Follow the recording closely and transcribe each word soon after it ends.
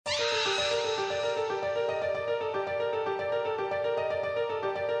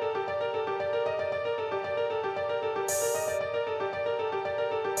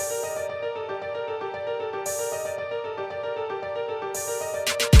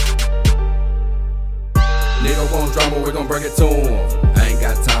Nigga want drama, we gon' bring it to him. I ain't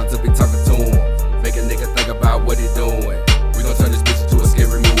got time to be talking to him. Make a nigga think about what he doing. We gon' turn this bitch into a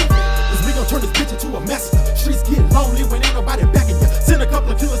scary movie. Cause we gon' turn this bitch into a massacre. Streets get lonely when ain't nobody backing you. Send a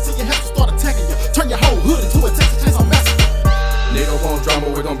couple of killers till you have to start attacking you. Turn your whole hood into a Texas Chainsaw Massacre. Nigga want drama,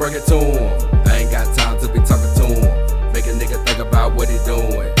 we gon' bring it to him. I ain't got time to be talking to him. Make a nigga think about what he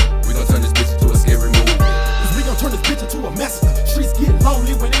doing. We gon' turn this bitch into a scary movie. Cause we gon' turn this bitch into a massacre. Streets get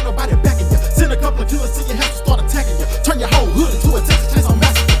lonely when ain't nobody backing you. Send a couple of killers till you have to start attacking you. Turn your whole hood into a Texas Chainsaw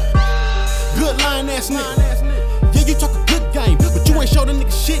Massacre. Good lying ass nigga. Yeah, you talk a good game, but you ain't show the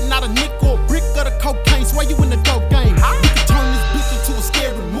nigga shit, not a nick or a brick of the cocaine. Swear you in the dope game. We can turn this bitch into a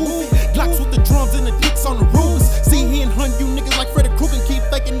scary movie. Blacks with the drums and the dicks on the roofs. See he and hunt you niggas like Freddy Krueger and keep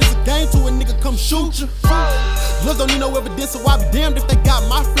thinking it's a game till a nigga come shoot you. Bloods don't need no evidence, so I be damned if they got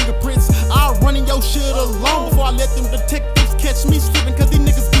my fingerprints. I'll run in your shit alone before I let them detectives catch me slipping, cause these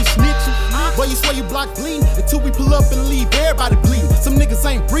niggas be snitching. Boy, you swear you block bleeding until we pull up and leave everybody bleeding. Some niggas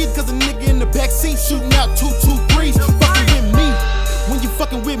ain't breathing cause a nigga in the backseat shooting out 223s. Fucking with me, when you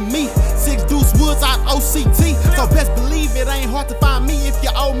fucking with me. 6 Deuce Woods out OCT. So best believe it ain't hard to find me if you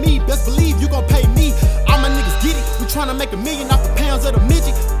owe me. Best believe you gon' pay me. All my niggas get it. We tryna make $1 million off the pounds of the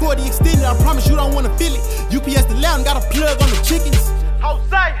midget. 40 extended, I promise you don't wanna feel it. UPS the loud and got a plug on the chickens.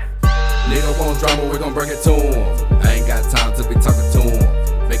 HoZay. Nigga want drama, we gon' bring it to him. I ain't got time to be talking to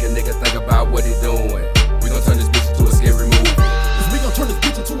him. Make a nigga think about what he doing. We gon' turn this bitch into a scary movie. Cause we gon' turn this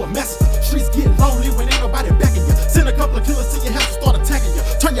bitch into a massacre. Streets get lonely when ain't nobody backing you. Send a couple of killers till you have to start attacking you.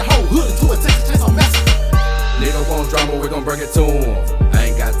 Turn your whole hood into a Texas Chainsaw Massacre. Nigga want drama, we gon' bring it to him.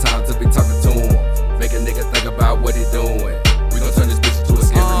 I ain't got time to be talking to him. Make a nigga think about what he doing. We gon' turn this bitch into a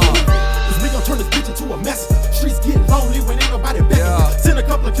scary movie. Cause we gon' turn this bitch into a massacre. Streets get lonely when ain't nobody backing you. Send a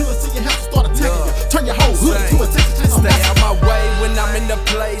couple of killers till you have to start attacking you. Turn your whole hood into a Texas Chainsaw Massacre. Stay out my way when I'm in the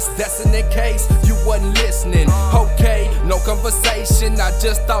place. That's in the case you wasn't listening. Okay, no conversation. I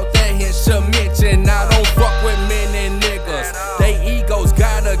just thought that he should mention. I don't fuck with men and niggas. They egos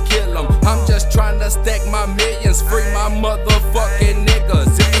gotta kill them. I'm just trying to stack my millions. Free my motherfucking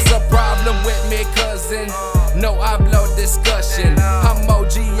niggas. If it's a problem with me, cousin, no I blow discussion. I'm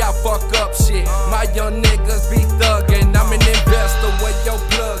OG, I fuck up shit. My young niggas be thuggin'. I'm an investor, where your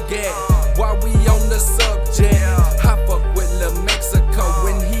plug at? While we on the subject, I fuck with Lil Mexico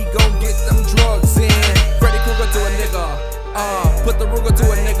when he gon' get them drugs in. Freddy Krueger to a nigga, put the Ruger to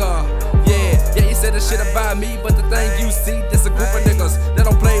a nigga. Yeah, he said the shit about me, but the thing you see, this a group of niggas that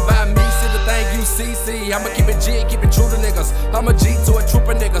don't play by me. See the thing you see, I'ma keep it G, keep it true to niggas. I'm a G to a troop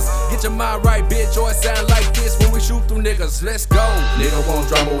of niggas. Get your mind right, bitch, or it sound like this when we shoot through niggas. Let's go. Nigga want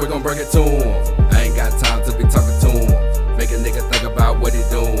drama, we gon' bring it to him. I ain't got time to be talking to him. Make a nigga think about what he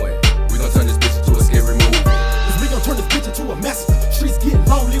doing. We gon' turn this bitch into a scary movie. Cause we gon' turn this bitch into a massacre. Streets get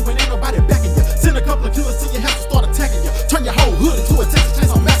lonely when ain't nobody backing you. Send a couple of killers till you have to start attacking you. Turn your whole hood into a Texas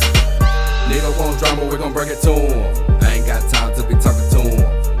Chainsaw Massacre. Nigga want drama, we gon' bring it to him. I ain't got time to be talking to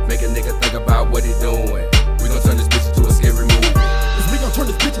him. Make a nigga think about what he doing. We gon' turn this bitch into a scary movie. Cause we gon' turn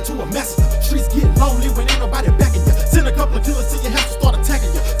this bitch into a massacre. Streets get lonely when ain't nobody backing you. Send a couple of killers till you have to start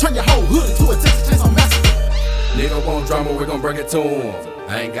attacking you. Turn your whole hood into a Texas Chainsaw Massacre. Nigga want drama, we gon' bring it to him.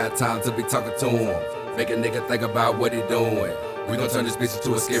 I ain't got time to be talking to him. Make a nigga think about what he doing. We gon' turn this bitch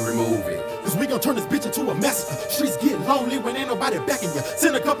into a scary movie. Cause we gon' turn this bitch into a massacre. Streets get lonely when ain't nobody backing you.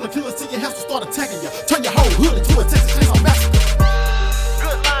 Send a couple of killers till you have to start attacking you. Turn your whole hood into a Texas Chainsaw Massacre.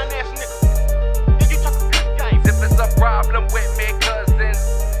 Good lying ass nigga. Yeah, you talk a good game. If it's a problem with me, cousin,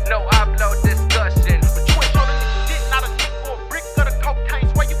 no I blow discussion. But you ain't show the nigga shit, not a nick or a brick of the cocaine.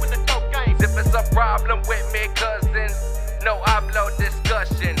 Swear you in the dope game. If it's a problem with me, cousin, no I blow